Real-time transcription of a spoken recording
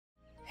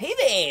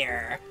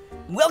there!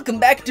 Welcome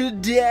back to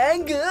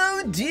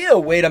Dango Duo!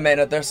 Wait a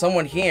minute, there's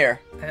someone here.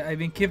 I've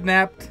been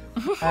kidnapped.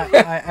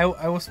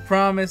 I was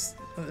promised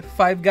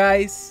 5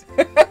 guys.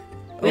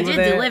 We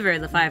did deliver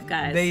the 5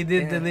 guys. They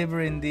did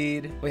deliver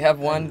indeed. We have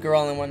one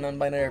girl and one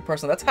non-binary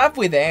person. That's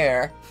halfway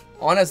there,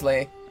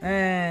 honestly. You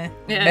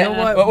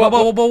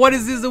know but what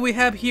is this that we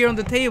have here on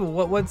the table?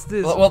 What's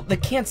this? Well, they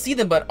can't see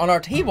them, but on our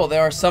table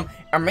there are some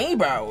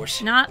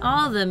Amiibos. Not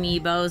all the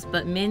Amiibos,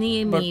 but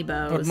many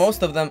Amiibos. But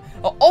most of them.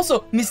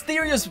 Also,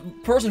 mysterious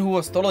person who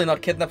was totally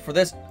not kidnapped for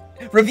this.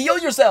 Reveal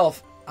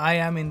yourself! I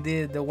am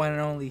indeed the one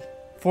and only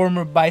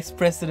former Vice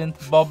President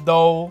Bob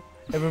Dole.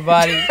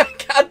 Everybody.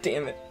 God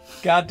damn it.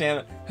 God damn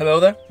it. Hello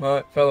there,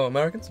 my fellow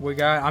Americans. We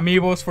got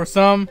Amiibos for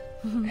some.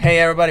 Hey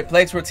everybody,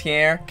 Plaguesworth's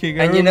here.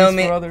 And you know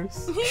me. For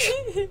others.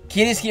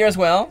 Kitty's here as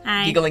well,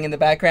 Hi. giggling in the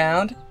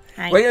background.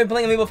 Hi. We're gonna be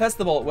playing Amiibo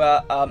Festival.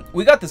 Well,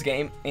 we got this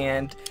game,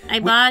 and I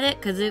bought it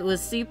because it was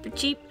super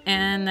cheap,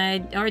 and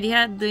I already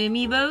had the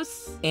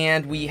Amiibos.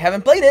 And we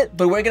haven't played it,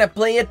 but we're gonna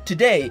play it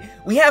today.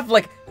 We have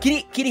like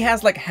Kitty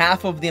has like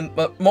half of the,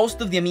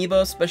 most of the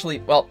Amiibos,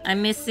 especially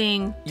I'm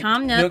missing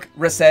Tom Nook,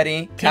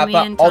 Rossetti,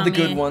 Kappa, all the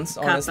good ones,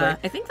 honestly.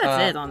 I think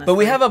that's it, honestly. But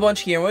we have a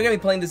bunch here. We're gonna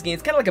be playing this game.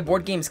 It's kind of like a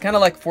board game. It's kind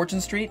of like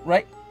Fortune Street,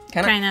 right?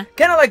 Kind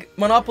of like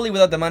Monopoly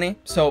without the money.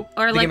 So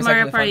or like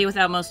Mario Party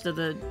without most of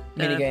the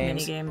mini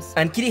games.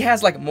 And Kitty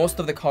has like most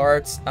of the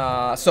cards.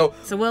 So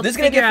we'll this is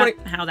figure gonna get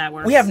out how that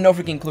works. We have no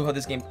freaking clue how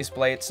this game is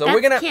played. So we're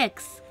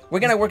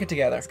gonna work it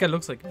together. This guy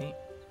looks like me.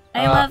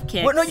 I love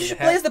Kicks. Well, no, you should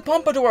play as the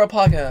Pompadour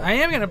Alpaca. I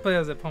am gonna play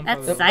as the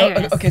Pompadour. That's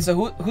Cyrus. Okay, so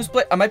who's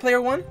play? Am I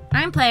player 1?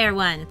 I'm player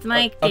 1. It's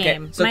my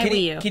game. So my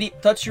Kitty, Wii U. Kitty,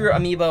 touch your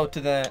Amiibo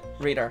to the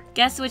radar.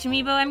 Guess which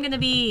Amiibo I'm gonna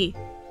be.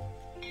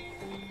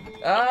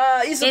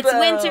 Isabel. It's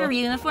winter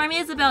uniform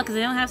Isabel because I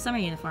don't have summer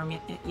uniform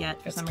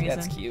yet for some reason.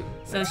 That's cute.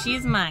 So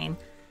she's mine.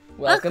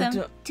 Welcome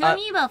to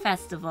Amiibo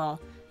Festival.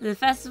 The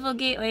festival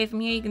gateway. From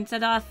here you can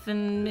set off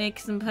and make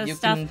some stuff. You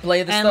can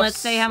play the and stuff. let's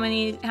say how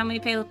many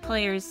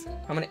players.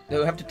 How many? Do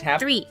we have to tap?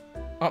 3.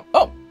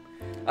 Oh.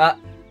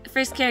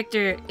 First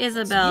character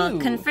Isabel.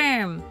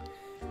 Confirm.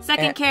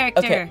 Second character.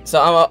 Okay, so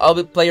I'll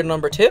be player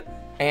number 2,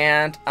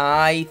 and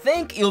I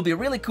think it'll be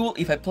really cool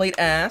if I played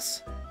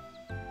as.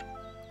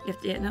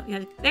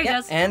 There he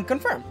goes. And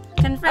confirm.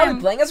 Confirm. I'll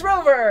be playing as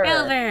Rover.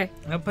 Rover.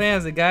 I'm playing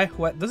as a guy.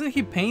 What? Doesn't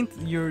he paint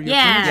your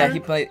Yeah.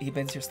 furniture? Yeah, he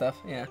paints your stuff.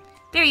 Yeah.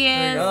 There he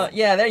is.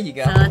 Yeah, there you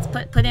go. So let's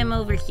put him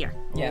over here.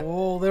 Yeah.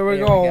 Oh, there we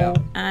go.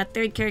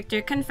 Third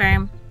character,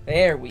 confirm.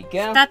 There we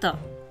go. Stato.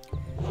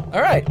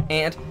 All right,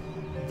 and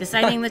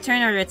deciding the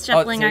turn order. It's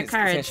shuffling our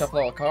cards. It's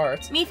shuffle all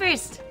cards. Me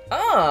first.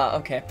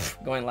 Okay.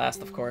 Going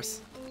last, of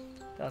course.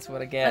 That's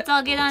what I get. Let's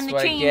all get on the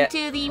train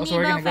to the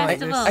Amiibo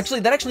Festival.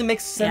 Actually, that actually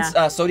makes sense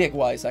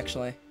zodiac-wise,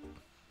 actually.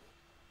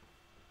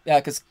 Yeah,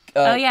 because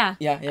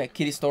yeah,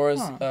 Kitty stores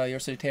your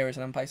Sagittarius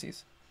and I'm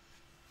Pisces.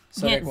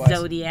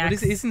 Zodiac. But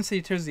isn't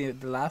Sagittarius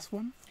the last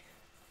one?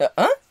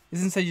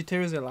 Isn't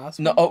Sagittarius the last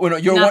one? No, no,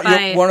 you're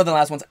one of the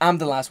last ones. I'm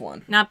the last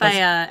one. Not by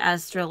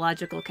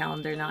astrological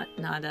calendar, not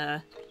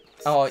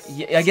Oh,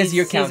 yeah, I guess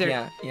your count,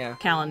 yeah.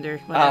 Calendar,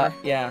 whatever.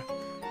 Yeah.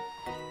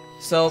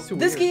 So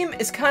this game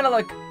is kind of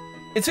like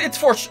it's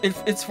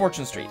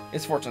Fortune Street.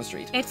 It's Fortune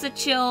Street. It's a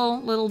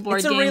chill little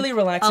board game. It's a really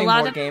relaxing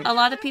board game. A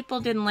lot of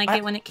people didn't like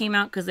it when it came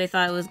out because they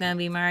thought it was gonna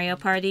be Mario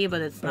Party, but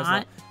it's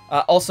not.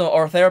 Also,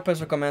 our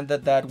therapist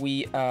recommended that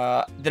we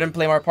didn't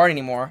play Mario Party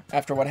anymore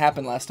after what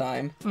happened last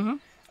time.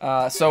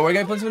 So we're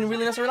gonna play something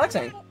really nice and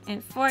relaxing.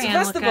 And for it's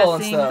Animal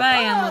Crossing, by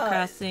Animal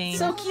Crossing.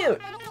 So cute.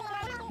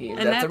 Yeah,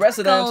 and that's the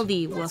resident.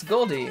 Goldie. Woof. It's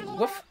Goldie.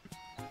 Woof.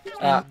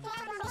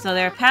 So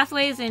there are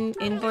pathways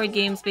in board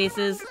game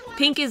spaces.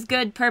 Pink is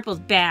good, purple's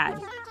bad.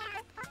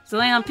 So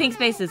land on pink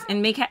spaces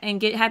and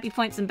get happy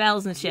points and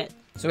bells and shit.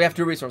 So we have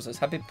 2 resources: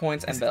 happy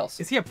points and bells.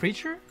 Is he a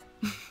preacher?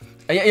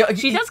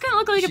 She does kind of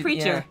look like a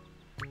preacher.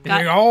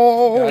 Yeah.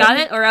 Got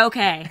it or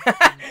okay?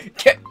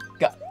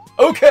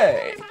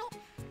 Okay.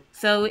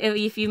 So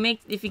if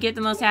you get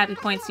the most happy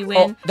points, you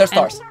win. They're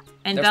stars.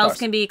 And bells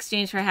can be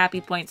exchanged for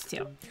happy points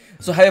too.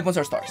 So happy points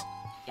are stars.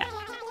 Yeah.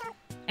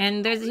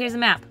 And here's a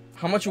map.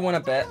 How much you want to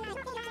bet?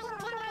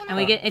 And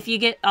if you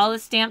get all the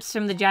stamps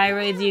from the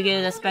gyroids, you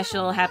get a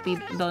special happy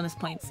bonus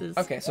points.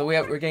 Okay, so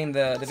we're getting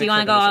the so you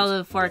want to go all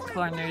the 4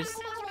 corners.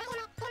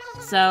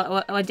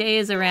 So a day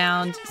is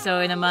around. So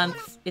in a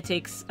month, it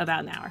takes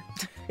about an hour.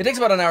 It takes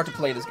about an hour to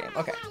play this game.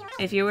 Okay.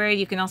 If you're worried,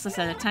 you can also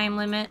set a time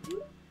limit.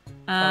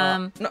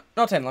 No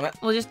time limit.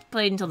 We'll just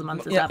play it until the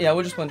month is up. Yeah,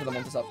 we'll just play until the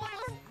month is up.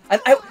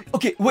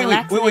 Okay, wait.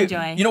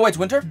 Enjoy. You know why it's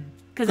winter?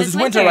 Because it's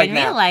winter right in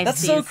now. real life.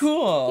 That's so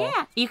cool.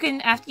 Yeah, you can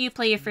after you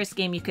play your first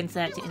game, you can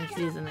set it to any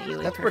season that you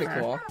would prefer. That's pretty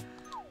cool.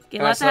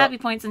 Get lots of happy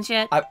points and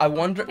shit. I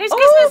wonder. There's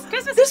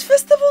Christmas. There's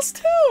festivals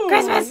too.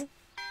 Christmas.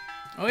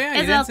 Oh yeah,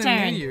 Isabel's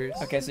turn. New Year's.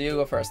 Okay, so you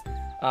go first.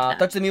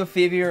 Touch the Amiibo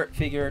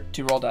figure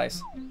to roll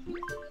dice.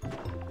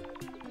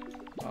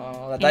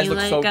 Oh, that dice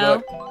looks so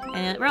good.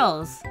 And it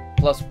rolls.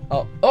 Plus,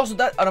 so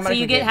that automatically. So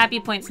you get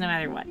happy points no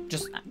matter what.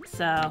 Just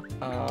so.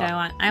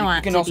 I want.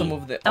 You can also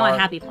move the. I want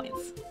happy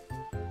points.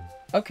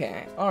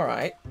 Okay. All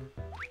right.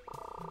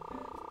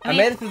 I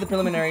made it through the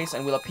preliminaries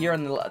and will appear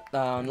on the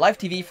live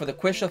TV for the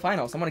quiz show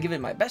finals. I'm gonna give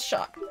it my best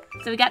shot.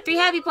 So we got 3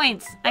 happy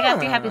points. I got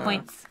 3 happy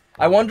points.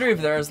 I wonder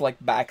if there's like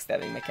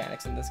backstabbing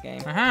mechanics in this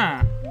game.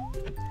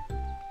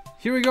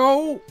 Here we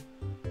go.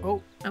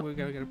 Oh, we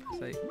gotta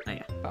press A. Oh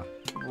yeah.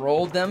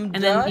 Roll them.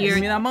 And then Give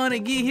me that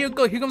money. Here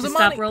comes the money.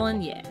 Stop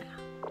rolling. Yeah.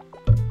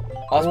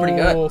 Oh, it's pretty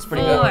good. It's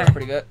pretty good. It's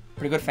pretty good.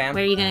 Pretty good, fam.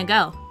 Where are you gonna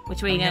go?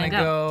 Which way are you gonna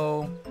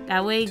go?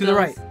 That way to the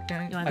right. You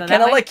wanna go I that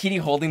kind of way? like Kitty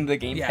holding the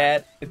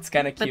gamepad. It's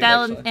kind of cute. But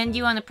that'll actually. end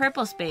you on a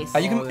purple space.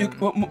 You can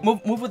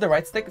move with the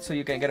right stick so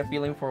you can get a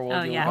feeling for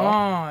what you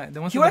Oh,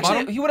 the ones he at the actually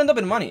bottom? he would end up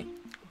in money.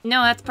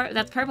 No, that's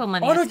purple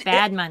money. Oh, no, That's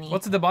bad money.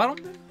 What's at the bottom?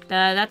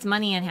 That's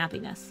money and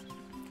happiness.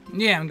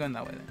 Yeah, I'm going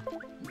that way then.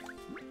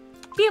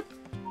 Beep.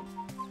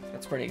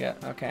 That's pretty good.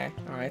 Okay.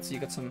 All right. So you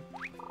got some.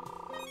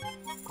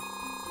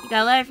 You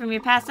got a letter from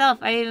your past self.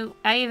 I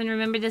even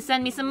remembered to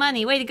send me some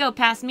money. Way to go,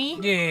 past me.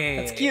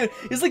 Yeah. That's cute.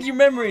 It's like your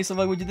memories of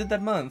like what you did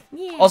that month.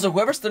 Yeah. Also,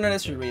 whoever's turn it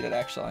is should read it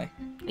actually.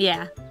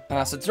 Yeah.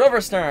 So it's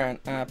Rover's turn.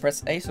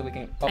 Press A so we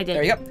can. Oh, I did.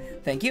 there you go.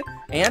 Thank you.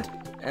 And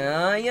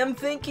I am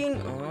thinking.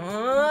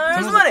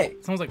 There's money.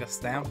 Sounds like a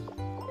stamp.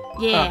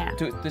 Yeah.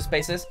 Two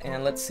spaces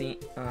and let's see.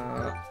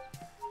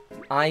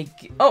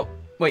 Oh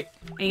wait.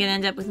 Are you gonna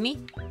end up with me?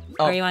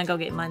 Oh. Or you wanna go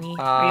get money?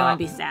 Or you wanna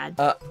be sad?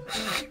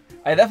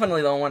 I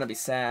definitely don't want to be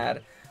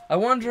sad. I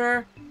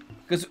wonder,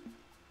 because,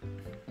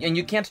 and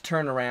you can't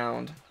turn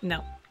around.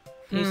 No.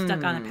 You're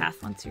stuck on a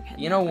path once you're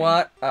heading. You know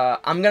what?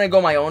 I'm gonna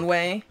go my own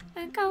way.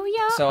 Go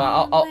your So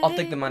own I'll way.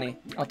 take the money.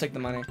 I'll take the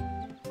money.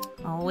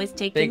 Always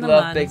take Big the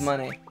love, muns. big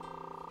money.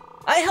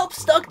 I help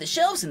stock the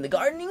shelves in the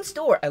gardening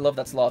store. I love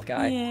that sloth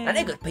guy. Yeah. And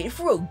I got paid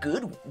for a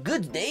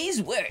good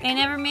day's work. They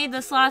never made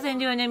the sloth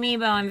into an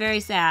amiibo. I'm very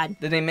sad.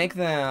 Did they make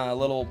the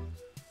little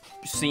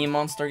sea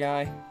monster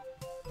guy?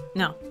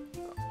 No.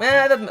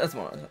 That's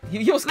more.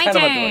 He was My kind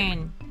of adorable.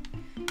 turn.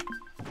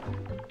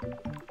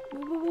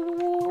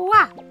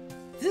 Wah.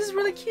 This is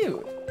really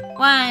cute.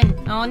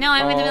 1. Oh no,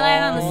 I'm gonna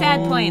rely on the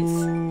sad points.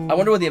 I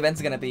wonder what the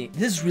event's gonna be.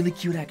 This is really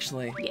cute,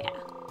 actually. Yeah.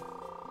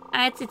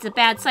 It's a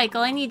bad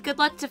cycle. I need good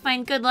luck to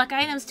find good luck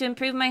items to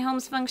improve my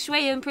home's feng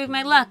shui to improve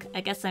my luck.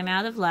 I guess I'm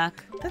out of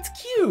luck. That's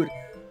cute.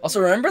 Also,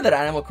 remember that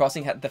Animal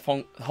Crossing had the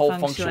whole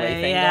feng shui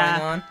thing yeah.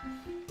 going on?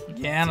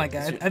 Yeah, like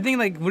I think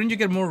like wouldn't you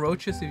get more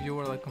roaches if you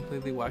were like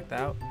completely whacked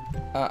out?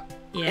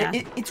 Yeah.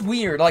 It's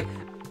weird. Like,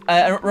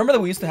 I remember that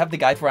we used to have the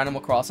guide for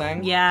Animal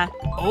Crossing. Yeah.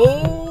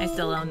 Oh. I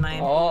still own mine.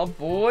 Oh,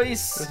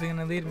 boys. Where's he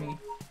gonna lead me?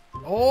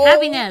 Oh.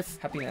 Happiness.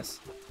 Happiness.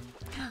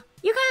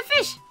 You got a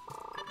fish.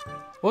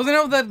 Wasn't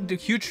it that the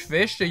huge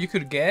fish that you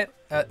could get?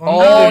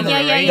 Oh,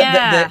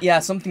 yeah. Yeah,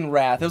 something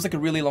wrath. It was like a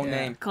really long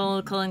name.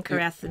 Colin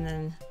Careth and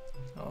then.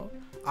 Oh.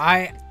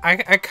 I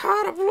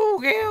caught a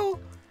bluegill.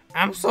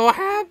 I'm so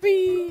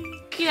happy.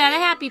 You got a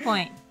happy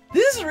point.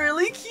 This is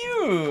really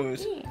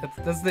cute.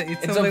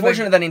 It's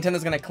unfortunate that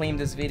Nintendo's gonna claim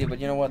this video, but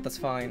you know what? That's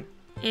fine.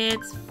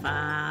 It's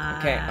fine.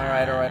 Okay,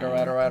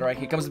 alright.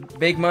 Here comes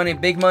big money,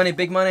 big money,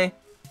 big money.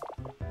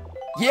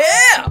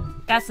 Yeah!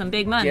 Got some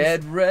big money.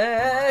 Get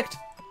wrecked.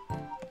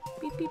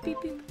 Beep, beep, beep,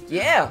 beep.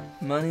 Yeah!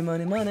 Money,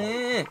 money,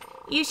 money.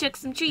 You shook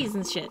some trees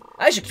and shit.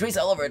 I shook trees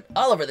all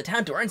over the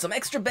town to earn some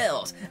extra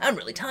bells. I'm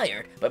really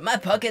tired, but my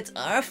pockets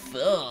are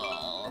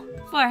full.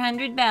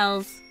 400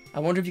 bells. I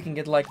wonder if you can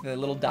get like the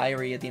little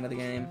diary at the end of the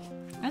game.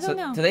 I don't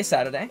know. Today's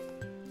Saturday.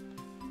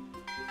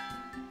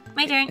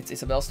 My turn. It's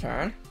Isabel's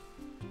turn.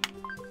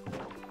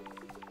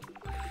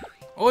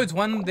 Oh, it's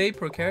 1 day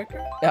per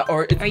character? Yeah,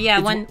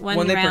 it's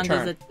one day per round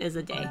turn. is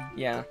a day.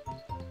 Yeah.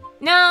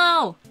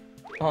 No!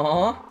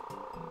 Aww.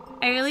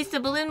 I released a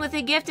balloon with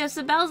a gift of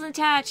some bells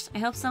attached. I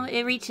hope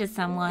it reaches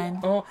someone.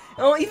 Oh,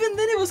 even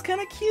then it was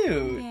kind of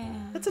cute. Yeah.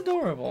 That's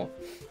adorable.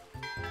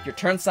 Your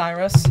turn,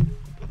 Cyrus.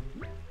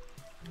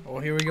 Oh,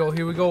 here we go.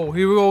 Get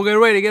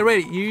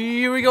ready.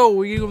 Here we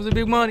go. Here comes the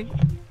big money.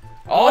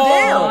 Oh,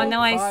 damn. Oh,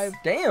 nice.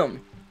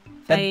 Damn.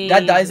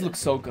 That dice look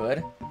so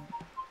good.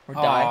 Or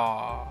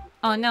die.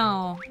 Oh,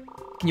 no.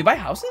 Can you buy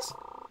houses?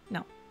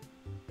 No.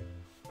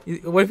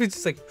 What if it's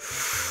just like,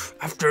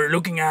 after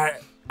looking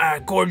at a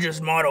gorgeous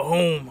model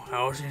home,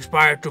 I was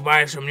inspired to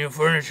buy some new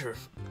furniture.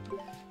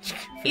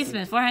 You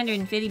spent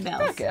 450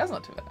 bells. Okay, that's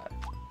not too bad.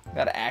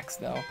 Got an axe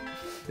though.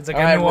 It's like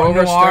Alright, a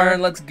Rover's noir.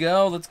 turn. Let's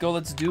go.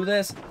 Let's do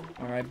this.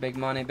 Alright, big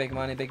money, big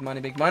money, big money,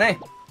 big money.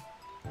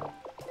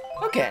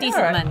 Okay,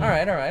 Decent money.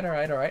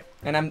 Alright.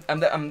 And I'm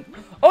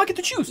oh, I get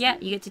to choose. Yeah,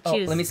 you get to Oh,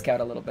 choose. let me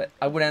scout a little bit.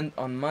 I would end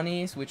on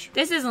monies, which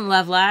This isn't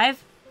Love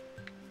Live.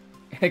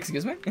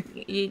 excuse me?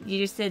 You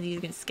just said you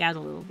were going to scout a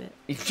little bit.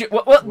 This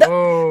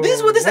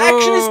is what this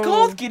action is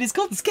called, kid. It's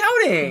called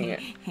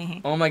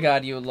scouting. Oh my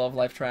god, you love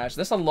life trash.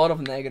 There's a lot of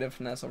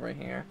negativeness over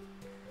here.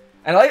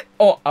 And I'm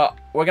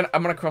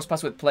gonna cross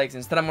paths with Plagues.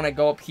 Instead, I'm gonna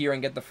go up here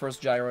and get the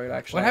first gyroid.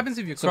 Actually, What happens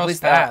if you So cross please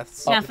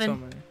paths?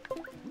 Nothing.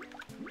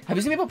 Have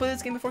you seen people play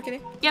this game before,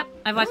 Kitty? Yep,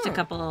 I've watched a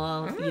couple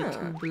of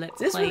YouTube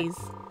Let's Plays.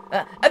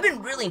 I've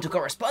been really into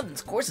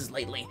correspondence courses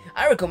lately.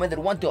 I recommended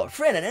one to a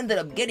friend and ended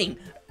up getting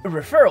a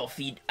referral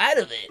fee out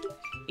of it.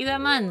 You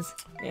got muns.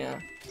 Yeah.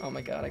 Oh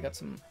my god, I got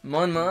some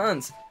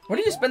muns. What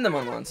do you spend them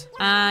on once?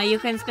 You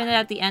can spend it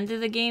at the end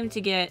of the game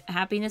to get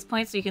happiness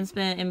points, or you can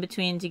spend it in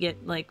between to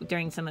get, like,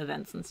 during some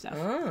events and stuff.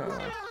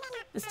 Oh.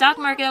 The stock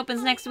market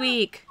opens next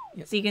week,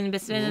 so you can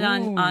spend it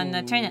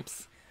on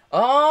turnips.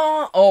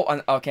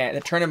 Oh, okay,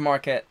 the turnip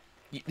market.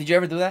 Did you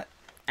ever do that?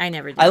 I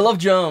never did. I love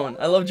Joan.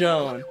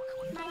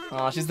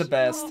 Oh, she's the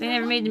best. They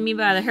never made an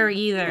amiibo out of her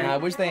either. Yeah, I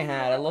wish they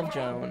had. I love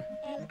Joan.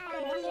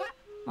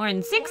 More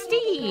than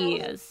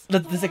 60s.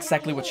 That's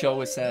exactly what she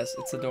always says.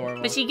 It's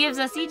adorable. But she gives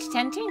us each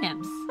 10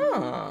 turnips.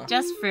 Huh.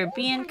 Just for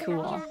being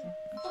cool.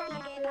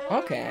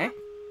 Okay.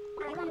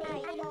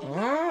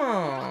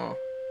 Oh.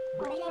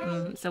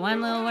 So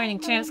one little warning,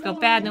 turnips go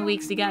bad in a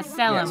week, so you gotta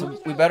sell them.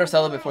 So we better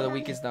sell it before the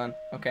week is done.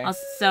 Okay.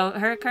 So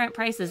her current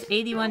price is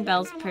 81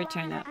 bells per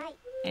turnip.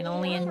 And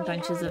only in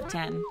bunches of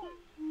 10.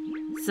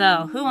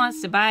 So, who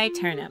wants to buy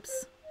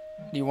turnips?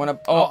 Do you want to?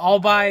 Oh, I'll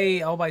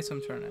buy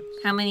some turnips.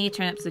 How many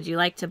turnips would you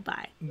like to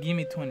buy? Give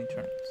me 20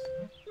 turnips.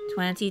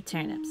 20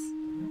 turnips.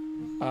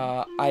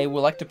 I would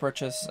like to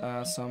purchase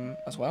some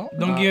as well.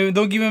 Don't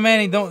give him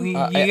any. You're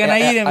gonna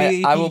eat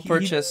him. I will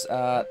purchase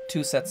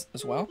 2 sets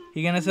as well.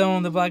 You're gonna sell them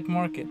on the black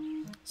market.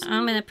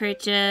 I'm gonna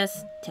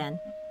purchase 10.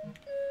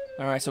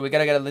 All right, so we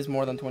gotta get at least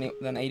more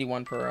than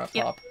 81 per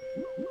pop.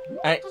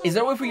 Is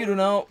there a way for you to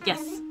know? Yes.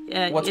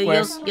 What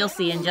squares? You'll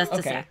see in just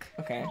a sec.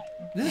 Okay.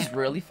 This is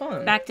really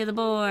fun. Back to the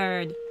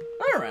board.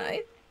 All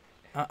right.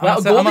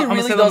 Wow, Goldie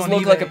really does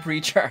look like a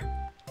preacher.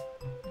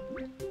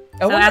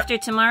 So after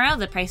tomorrow,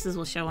 the prices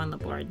will show on the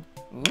board.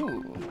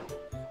 Ooh.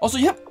 Also,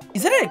 you have...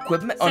 Is that an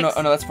equipment? Oh, no,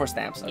 that's for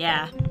stamps. Okay.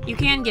 Yeah. You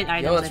can get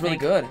items, Yo, that's really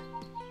good.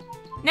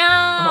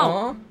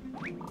 No!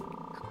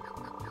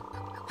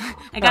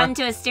 I got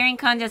into a staring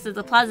contest at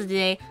the plaza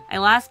today. I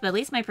lost, but at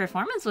least my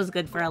performance was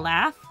good for a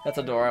laugh. That's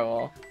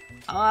adorable.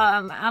 Oh,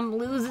 I'm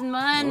losing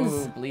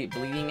muns. Ooh,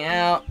 bleeding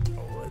out.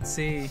 Let's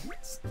see.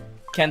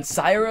 Can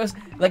Cyrus...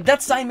 Like,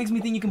 that sign makes me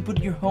think you can put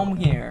your home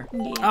here.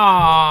 Yeah.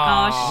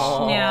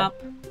 Oh, snap.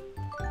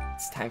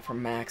 It's time for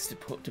Max to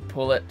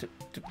pull it, to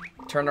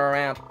turn her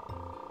around.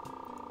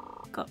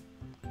 Go.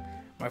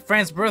 My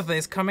friend's birthday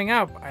is coming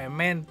up. I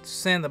meant to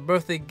send a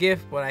birthday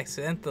gift, but I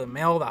accidentally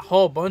mailed a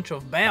whole bunch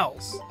of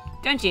bells.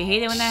 Don't you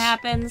hate it when that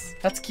happens?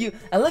 That's cute.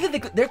 I like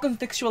that they're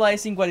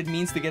contextualizing what it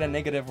means to get a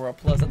negative or a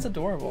plus. That's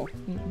adorable.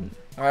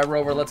 All right,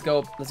 Rover, let's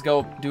go. Let's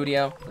go,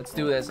 Dudio. Let's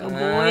do this. Go, boys.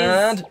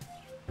 And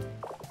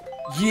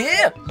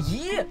yeah.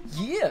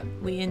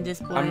 We in this,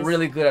 boys. I'm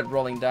really good at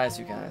rolling dice,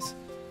 you guys.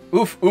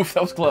 Oof,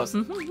 that was close.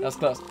 That was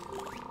close.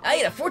 I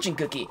ate a fortune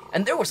cookie,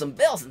 and there were some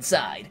bells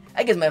inside.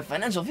 I guess my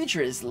financial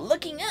future is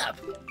looking up.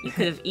 You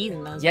could have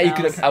eaten those. Yeah, bells.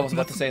 you could have. I was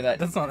about to say that.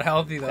 That's not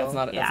healthy, though. That's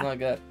not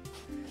good.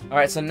 All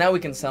right, so now we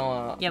can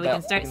sell. Yeah, we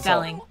can start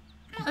selling.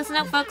 Listen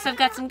up, folks. I've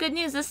got some good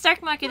news. The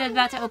stock market is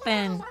about to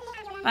open.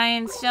 Buy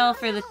and sell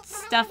for the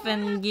stuff,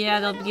 and yeah,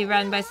 they'll be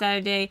riding by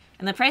Saturday.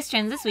 And the price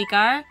trends this week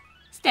are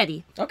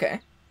steady.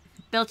 Okay.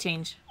 They'll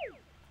change.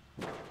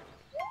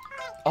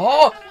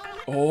 Oh!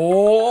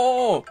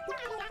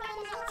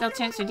 Sell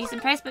chance for a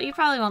decent price, but you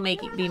probably won't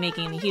be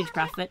making a huge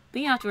profit. But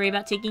you don't have to worry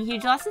about taking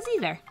huge losses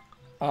either.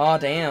 Oh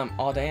damn!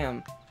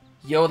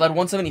 Yo, that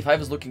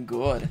 175 is looking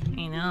good.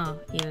 I know,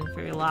 even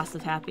for your loss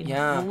of happiness.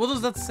 Yeah. What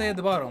does that say at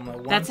the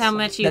bottom? That's how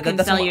much you can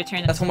sell your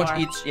turnips That's how much for.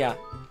 each, yeah.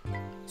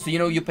 So you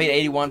know you paid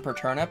 81 per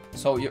turnip,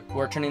 so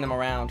we're turning them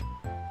around.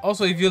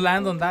 Also, if you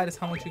land on that, is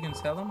how much you can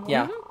sell them?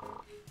 Yeah.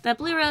 The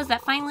blue rose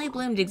that finally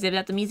bloomed exhibit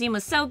at the museum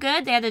was so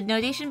good, they had a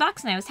donation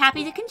box, and I was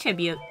happy to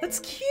contribute. That's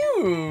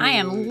cute. I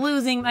am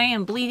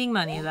bleeding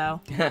money,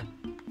 though. Are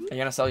you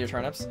gonna sell your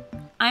turnips?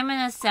 I'm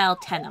gonna sell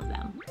 10 of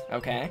them.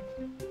 Okay.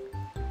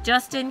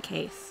 Just in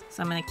case.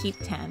 So I'm gonna keep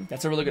 10.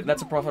 That's a really good,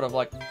 that's a profit of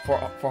like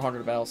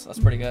 400 bells. That's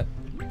pretty good.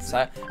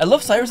 I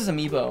love Cyrus's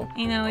amiibo.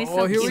 You know, he's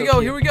so here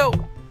cute. we go.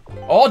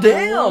 Oh,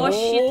 damn!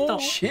 Oh,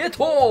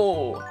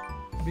 shito!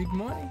 Big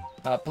money.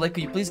 Blake,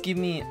 could you please give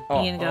me...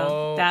 Are you gonna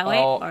go that way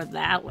or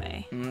that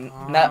way?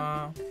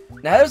 Now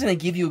I was gonna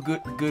give you a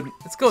good...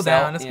 Let's go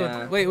sell. down. Let's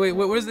go. Wait,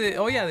 where's the...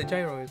 Oh, yeah, the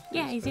gyro is.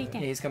 Yeah, he's right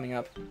there. Yeah, he's coming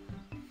up.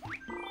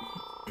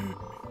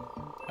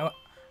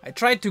 I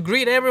try to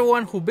greet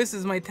everyone who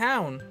visits my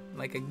town.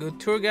 Like a good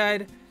tour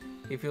guide.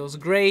 It feels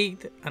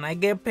great, and I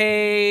get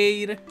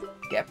paid.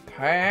 Get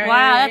paid.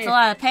 Wow, that's a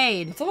lot of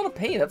paid. That's a lot of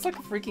paid. That's like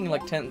a freaking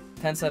like 10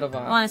 set of...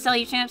 Want to sell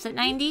your turnips at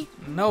 90?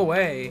 No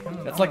way.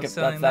 That's like that's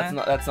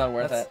not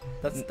worth it.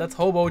 That's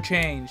hobo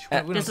change.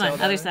 We This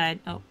one, other side.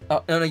 Oh.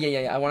 Oh no,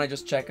 yeah. I want to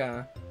just check.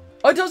 Oh,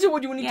 it tells you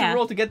what you need to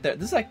roll to get there.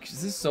 This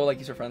is so like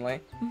user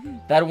friendly.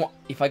 That one,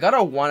 if I got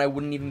a 1, I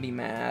wouldn't even be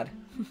mad.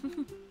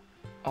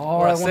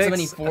 Oh, that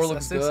 174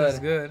 looks good. 6 is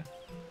good.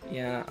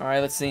 Yeah. All right.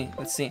 Let's see.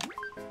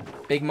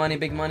 Big money.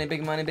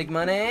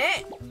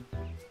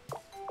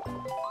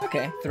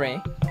 Okay, 3.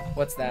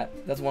 What's that?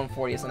 That's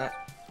 140, isn't it?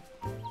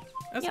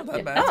 That's not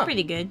that bad. That's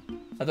pretty good.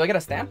 Oh, do I get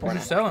a stamp or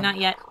not? Not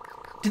yet.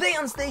 Today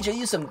on stage, I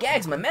used some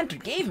gags my mentor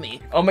gave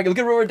me. Oh my god, look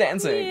at Rover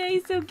dancing. Yeah,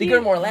 he's so cute. They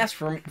got more laughs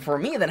for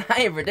me than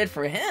I ever did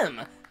for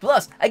him.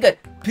 Plus, I got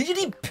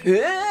PGD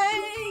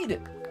paid.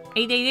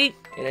 888.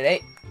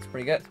 888. It's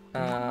pretty good.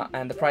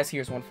 And the price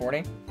here is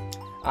 140.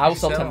 I'll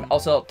sell 10. I'll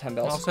sell 10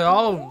 bells. I'll sell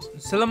all of them.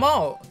 Sell them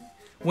all.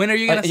 When are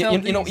you gonna sell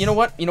these? You know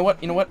what?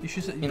 You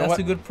should. That's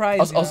a good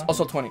price.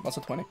 Also 20.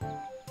 Also 20.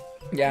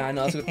 Yeah, I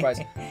know that's a good price.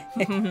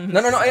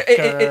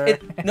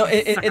 No.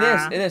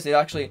 It is. It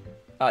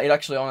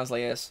actually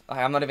honestly is.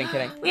 I'm not even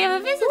kidding. We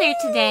have a visitor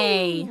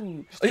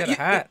today. Get a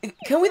hat.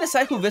 Can we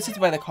decide who visits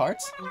by the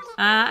cards?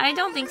 I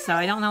don't think so.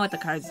 I don't know what the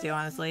cards do,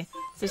 honestly.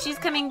 So she's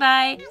coming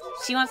by.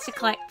 She wants to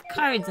collect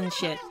cards and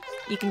shit.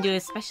 You can do a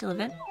special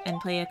event and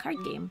play a card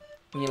game.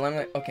 You let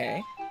me.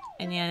 Okay.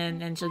 And yeah,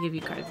 and she'll give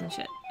you cards and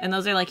shit. And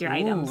those are like your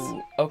items.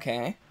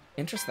 Okay.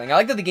 Interesting. I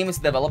like that the game is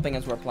developing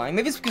as we're playing.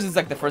 Maybe it's because it's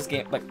like the first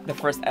game, like the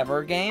first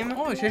ever game.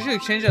 Oh, she actually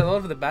changed a lot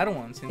of the bad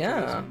ones. Into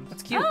Yeah,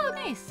 that's cute. Oh,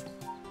 nice.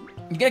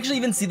 You can actually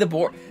even see the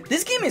board.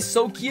 This game is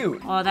so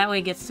cute. Oh, that way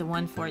it gets to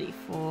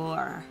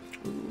 144.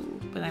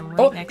 Ooh, but I'm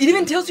right next it to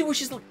even tells you where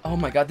she's like. Oh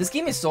my god, this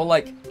game is so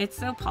like. It's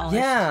so polished.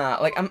 Yeah,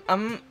 like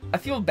I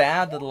feel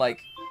bad that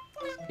like.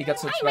 It got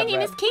so. Hi, my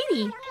name is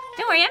Katie.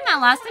 Don't worry, I'm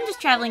not lost. I'm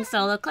just traveling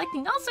solo,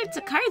 collecting all sorts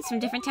of cards from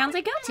different towns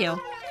I go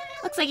to.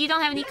 Looks like you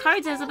don't have any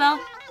cards, Isabel.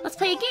 Let's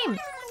play a game.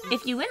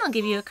 If you win, I'll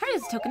give you a card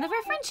as a token of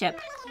our friendship.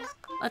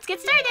 Let's get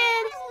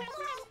started.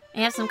 I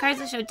have some cards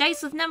that show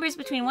dice with numbers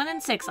between 1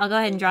 and 6. I'll go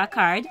ahead and draw a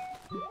card.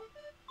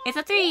 It's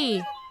a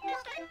 3.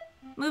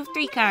 Move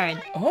 3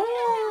 card.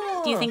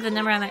 Oh. Do you think the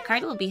number on that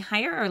card will be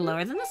higher or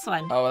lower than this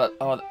one?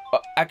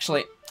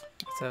 Actually,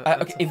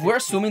 okay, if we're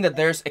assuming that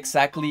there's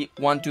exactly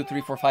 1, 2,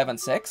 3, 4, 5, and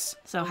 6.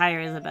 So higher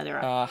is a better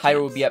option.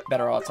 Higher would be at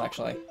better odds,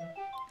 actually.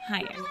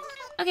 Higher.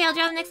 Okay, I'll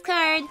draw the next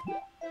card.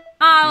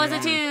 Oh, it was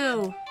a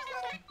 2.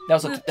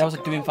 That was a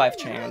 2 in 5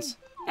 chance.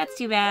 That's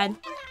too bad.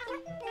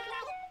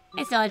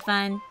 I still had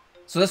fun.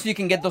 So that's so you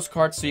can get those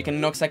cards, so you can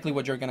know exactly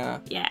what you're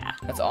gonna. Yeah.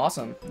 That's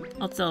awesome.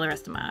 I'll sell the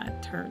rest of my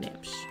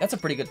turnips. That's a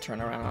pretty good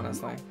turnaround,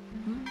 honestly.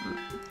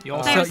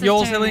 You're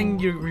selling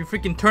your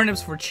freaking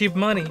turnips for cheap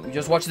money.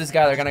 Just watch this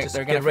guy. They're gonna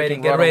get ready.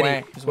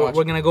 Away.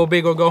 We're gonna go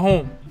big or go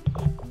home.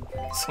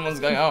 Someone's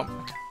going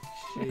home.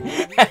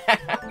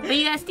 But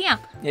you got a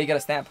stamp. Yeah, you got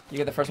a stamp. You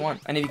get the first one.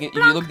 And if you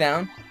look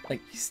down,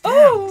 like he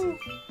stamped.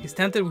 He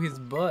stamped it with his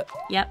butt.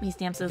 Yep, he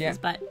stamps it with his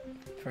butt.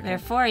 Okay.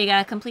 Therefore, you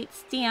got a complete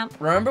stamp.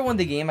 Remember when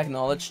the game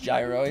acknowledged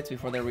gyroids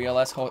before they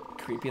realized how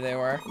creepy they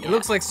were? It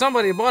looks like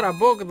somebody bought a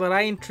book that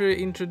I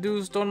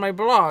introduced on my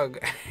blog.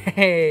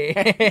 Hey.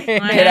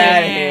 Get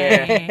out of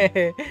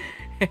here.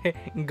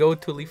 Go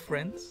to leave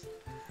friends.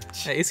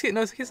 He's an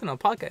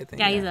alpaca, I think.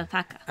 Yeah, he's an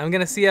alpaca. I'm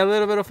gonna see a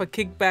little bit of a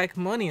kickback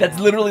money That's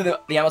now. literally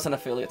the Amazon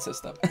affiliate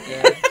system.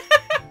 Yeah.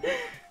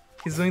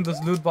 He's doing those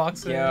loot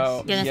boxes.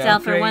 Yo, gonna sell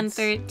for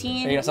 113. Are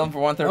you gonna sell them for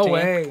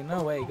 113?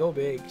 No way, go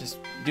big. Just,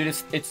 dude,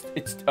 it's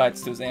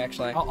Tuesday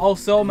actually. I'll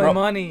sell my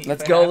money.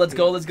 Let's go,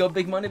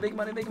 big money.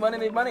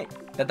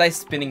 That dice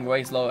spinning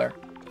way slower.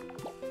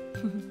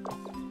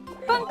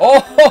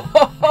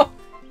 Oh,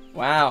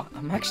 wow,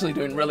 I'm actually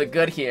doing really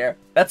good here.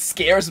 That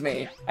scares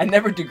me. I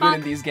never do good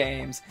in these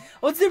games.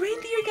 Oh, it's the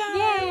reindeer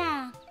guy.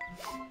 Yeah.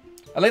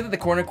 I like that the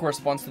corner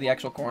corresponds to the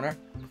actual corner.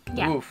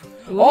 Yeah. Oof.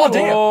 Oh,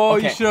 damn. Oh,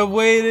 Okay. you should have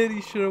waited.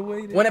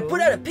 When I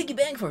put out a piggy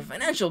bank for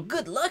financial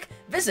good luck,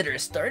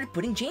 visitors started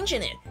putting change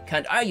in it.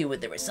 Can't argue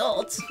with the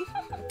results.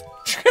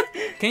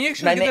 Can you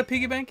actually get the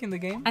piggy bank in the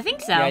game? I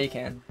think so. Yeah, you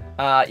can.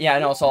 Yeah,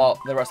 and also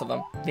the rest of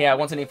them. Yeah,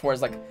 174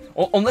 is like,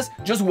 unless,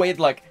 just wait,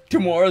 like,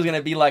 tomorrow is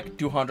gonna be like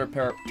 200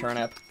 per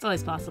turnip. It's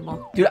always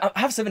possible. Dude, I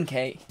have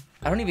 7K.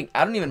 I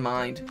don't even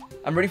mind.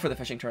 I'm ready for the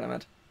fishing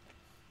tournament.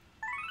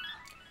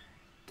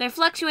 They're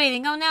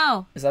fluctuating. Oh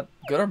no. Is that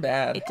good or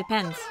bad? It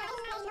depends.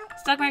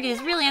 Stock market is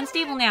really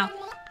unstable now.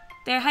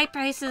 Their high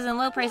prices and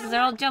low prices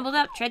are all jumbled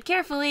up. Tread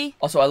carefully.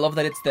 Also, I love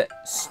that it's the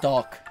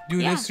stock.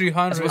 Dude, Yeah. it's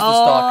 300.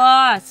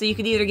 Oh, so you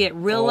could either get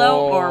real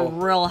low or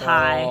real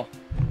high. Oh.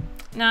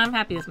 No, I'm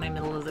happy with my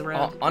middle of the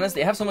road.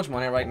 Honestly, I have so much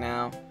money right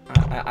now.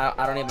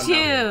 I don't even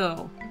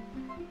know.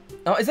 2.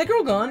 Oh, is that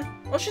girl gone?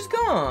 Oh, she's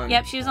gone.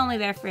 Yep, she was only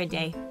there for a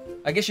day.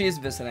 I guess she is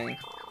visiting.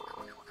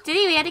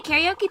 Today we had a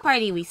karaoke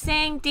party. We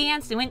sang,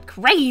 danced, and went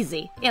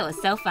crazy. It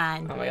was so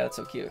fun. Oh my god, that's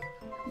so cute.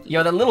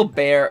 Yo, that little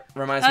bear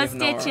reminds me of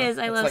Nora. Stitches.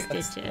 I love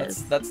That's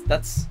Stitches. That's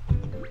Let's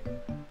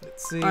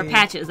see. Or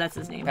Patches, that's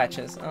his name.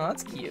 Patches. Oh,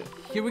 that's cute.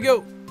 Here we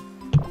go.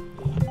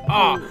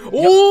 Ah.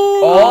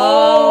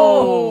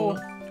 Oh!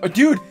 Oh,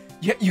 dude,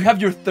 you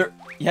have your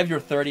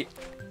 30.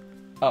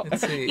 Oh.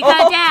 Let's see. You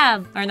got a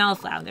dab, or an olive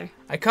flounder.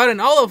 I caught an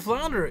olive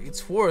flounder.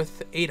 It's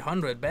worth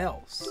 800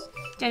 bells.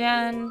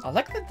 Ta-da! I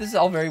like that this is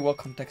all very well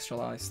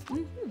contextualized.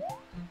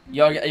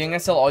 Yo, are you gonna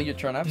sell all your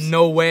turnips?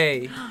 No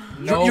way.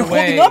 No You're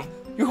way. holding up?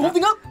 You're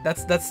holding up?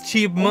 That's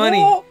cheap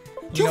money. Oh,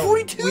 You know,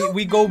 242?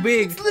 we go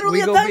big. It's literally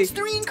we a go times big.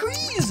 3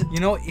 increase! You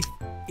know, it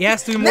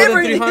has to be more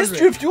Never than in the 300.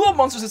 history of Duel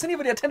Monsters has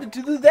anybody attempted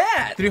to do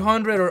that!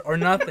 300 or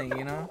nothing,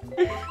 you know?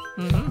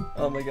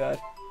 Oh my god.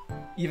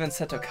 Even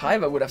Seto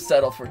Kaiba would have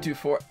settled for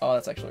 240. Oh,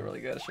 that's actually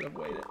really good. I should have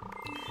waited.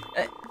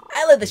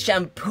 I let the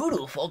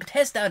Shampoodle folk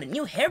test out a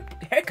new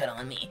haircut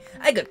on me.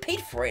 I got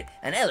paid for it,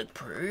 and I look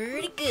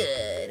pretty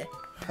good.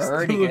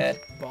 Pretty good.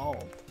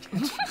 Bald.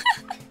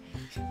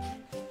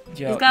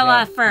 Yo, He's got a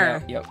lot of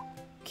fur. Yep.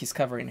 He's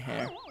covered in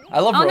hair. I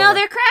love Oh Rover. no,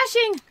 they're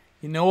crashing!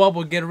 You know what?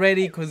 We'll get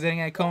ready, because then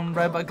I come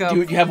right back up.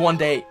 Dude, you have 1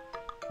 day.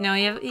 No,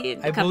 you have a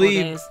couple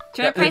believe. days.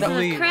 Turnip Yeah, prices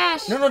believe. have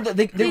crashed. No,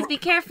 they Please be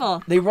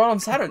careful. they run on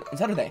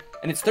Saturday,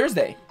 and it's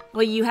Thursday.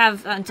 Well, you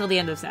have until the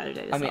end of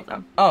Saturday to I sell mean,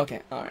 them. oh,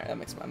 okay, all right, that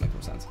makes more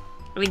sense.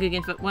 I think we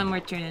can put one more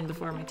turn in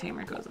before my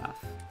timer goes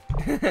off.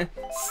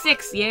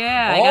 6,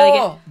 yeah.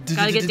 Oh, I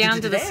gotta get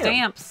down to the damn.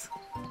 stamps.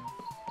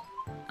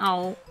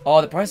 Oh.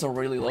 Oh, the prices are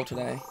really low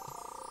today.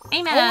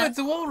 I met Oh, a, it's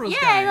a walrus yeah,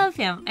 guy. I love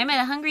him. I met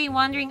a hungry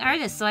wandering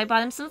artist, so I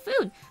bought him some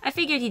food. I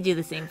figured he'd do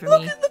the same for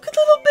Look me. at the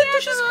little bit.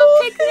 There's a little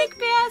picnic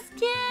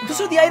basket.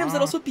 Those are the items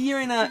that also appear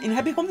in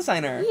Happy Home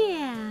Designer.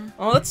 Yeah.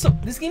 Oh, that's so.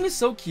 This game is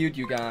so cute,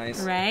 you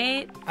guys.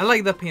 Right? I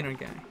like the painter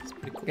guy. It's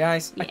pretty cool.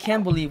 Guys, I Yeah.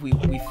 can't believe we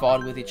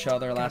fought with each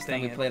other last time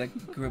dang we it. played a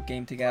group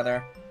game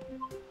together.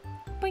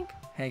 Boink.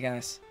 Hey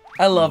guys,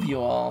 I love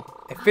you all.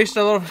 I fished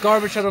a lot of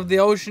garbage out of the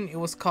ocean. It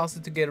was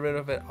costly to get rid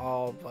of it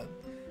all, but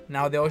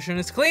now the ocean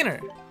is cleaner.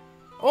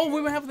 Oh,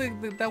 we have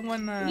that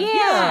one.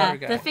 Yeah,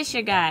 guy. the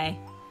fisher guy.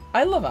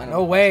 I love animals.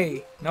 No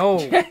way. No.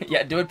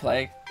 Yeah, do it,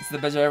 Plague. It's the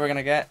best you're ever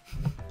gonna get.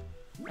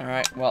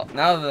 Alright, well,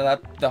 now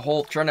that the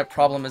whole turnip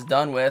problem is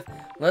done with,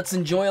 let's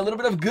enjoy a little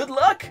bit of good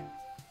luck.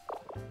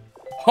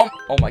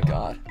 Oh my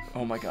god.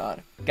 Oh my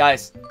god.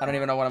 Guys, I don't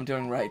even know what I'm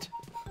doing right.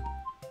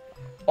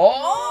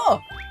 Oh!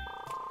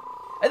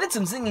 I did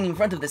some singing in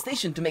front of the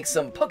station to make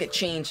some pocket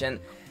change and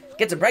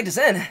get some practice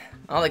in.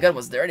 All I got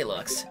was dirty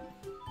looks.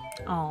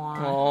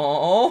 Aw.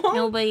 Oh.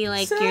 Nobody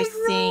liked your Sarah.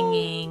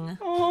 singing.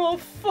 Oh,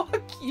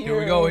 fuck you. Here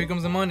we go. Here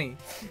comes the money.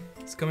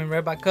 It's coming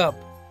right back up.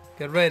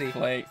 Get ready.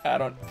 Plague,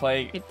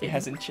 It it didn't.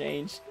 hasn't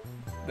changed.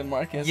 The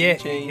mark hasn't Yeah,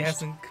 changed. he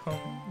hasn't come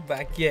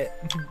back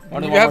yet.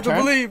 Wanna do You one have to more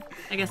turn? believe.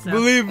 I guess so.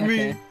 Believe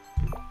Okay. me.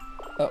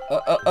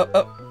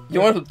 You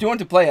want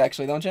to play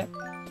actually, don't you?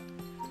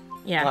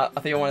 Yeah. I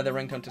think you wanted the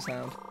ringtone to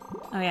sound.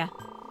 Oh, yeah.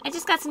 I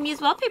just got some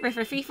used wallpaper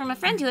for free from a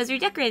friend who is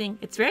redecorating.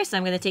 It's rare, so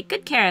I'm going to take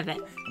good care of it.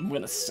 I'm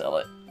gonna sell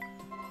it.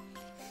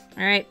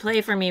 Alright,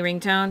 play for me,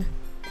 ringtone.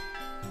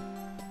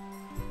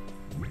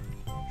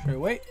 Should we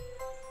wait?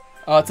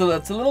 Oh, it's a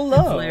little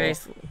low. Very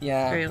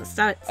Yeah. very-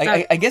 Stop it.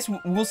 Stop. I guess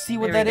we'll see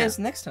what There that we is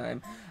next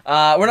time.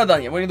 We're not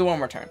done yet. We're gonna do one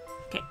more turn.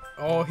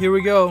 Oh, here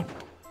we go.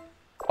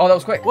 Oh, that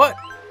was quick. What?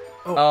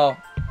 Oh,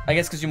 I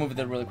guess because you moved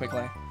it really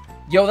quickly.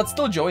 Yo, that's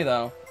still Joy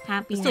though.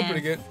 Happiness. It's still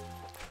pretty good.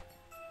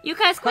 You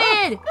caught a squid!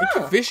 I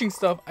keep fishing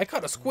stuff. I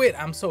caught a squid.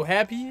 I'm so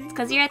happy.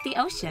 Because you're at the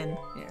ocean.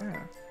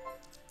 Yeah.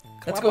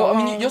 Let's go. I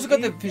mean, you also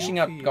got the fishing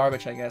out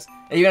garbage, I guess.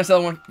 Are you gonna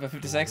sell one for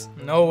 56?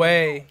 No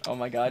way. Oh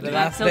my god. The dude.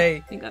 last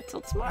day. You got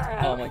till tomorrow.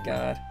 Oh my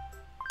god.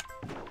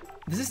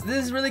 This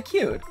is really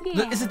cute.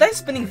 Yeah. Is the dice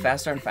spinning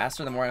faster and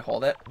faster the more I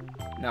hold it?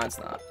 No, it's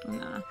not.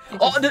 No.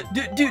 Oh,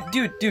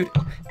 dude.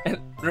 And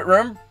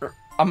remember,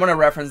 I'm gonna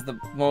reference the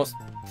most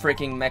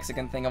freaking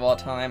Mexican thing of all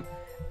time.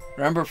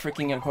 Remember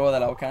freaking El Juego de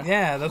la Oca?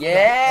 Yeah, that's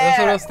Yeah.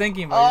 what I was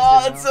thinking. But Oh, I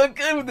it's just so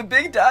good with the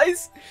big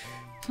dice.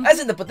 I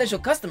sent a potential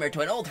customer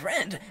to an old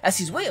friend. As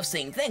his way of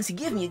saying thanks, he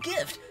gave me a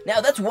gift.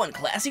 Now that's one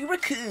classy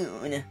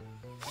raccoon.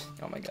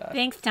 Oh my god.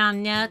 Thanks,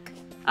 Tom Nook.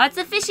 Oh, it's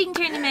a fishing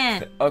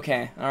tournament.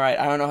 Okay, alright,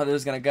 I don't know how this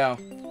is gonna go.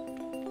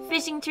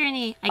 Fishing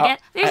tourney. Oh, I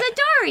get. There's a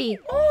dory.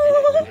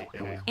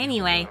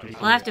 Anyway,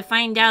 we'll have to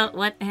find out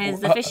what has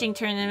the fishing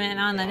tournament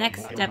on the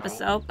next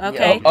episode.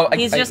 Okay.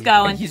 He's just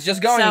going. He's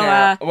just going So,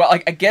 now. Well,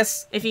 I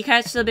guess If you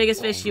catch the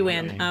biggest fish, you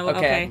win.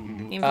 Okay.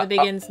 Aim for the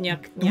begins.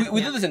 Nyuk.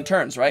 we do this in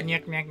turns, right?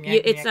 Nyuk, nyuk, nyuk,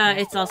 You, it's nyuk, nyuk.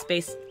 it's all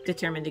space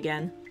determined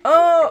again.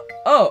 Oh,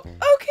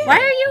 okay. Why are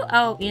you?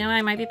 Oh, you know what?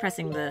 I might be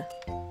pressing the.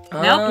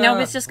 Nope,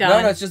 it's just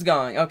going. No, it's just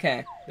going.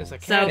 Okay, There's a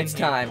cat So- in it's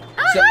here. time.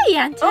 Oh, So, hi,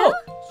 Yanto. oh,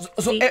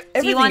 so Do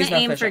everything do you want is to not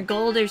aim for fishing.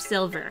 gold or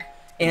silver?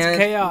 And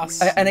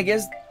chaos. And I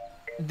guess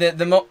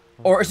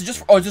or is it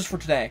just for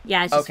today?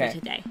 Yeah, it's just okay. for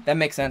today. That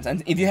makes sense.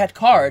 And if you had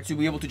cards, you'd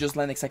be able to just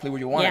land exactly where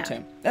you wanted Yeah.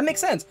 to. That makes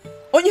sense.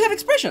 Oh, and you have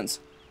expressions.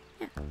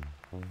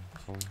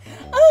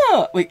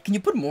 Oh, wait, can you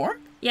put more?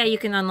 Yeah, you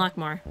can unlock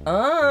more.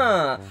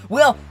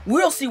 Well,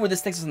 we'll see where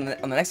this takes us on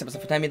the next episode.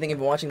 For the time being, thank you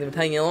for watching and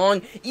playing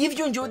along. If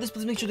you enjoyed this,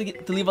 please make sure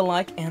to leave a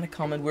like and a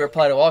comment. We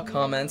reply to all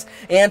comments.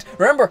 And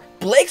remember,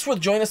 Plaguesworth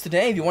joined us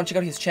today. If you want to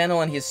check out his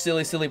channel and his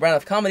silly brand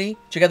of comedy,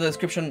 check out the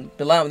description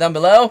down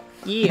below.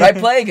 Yeah. Right,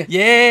 Plague?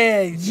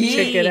 Yeah,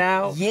 check it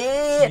out.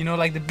 Yeah. You know,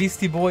 like the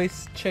Beastie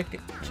Boys. Check it.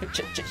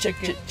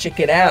 Check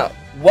it out.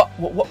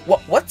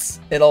 What's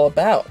it all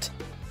about?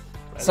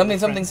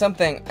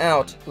 Something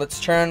out.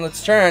 Let's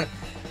turn.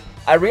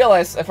 I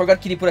realized I forgot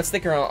Kitty put a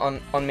sticker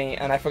on me,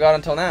 and I forgot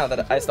until now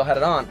that I still had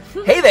it on.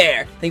 Hey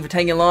there! Thank you for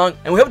tagging along,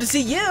 and we hope to see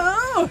you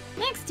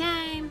Next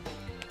time.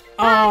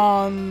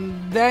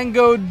 On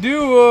Dango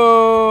Duo.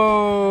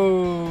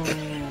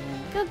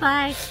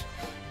 Goodbye.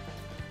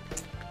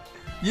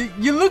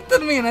 You looked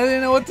at me and I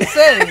didn't know what to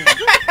say.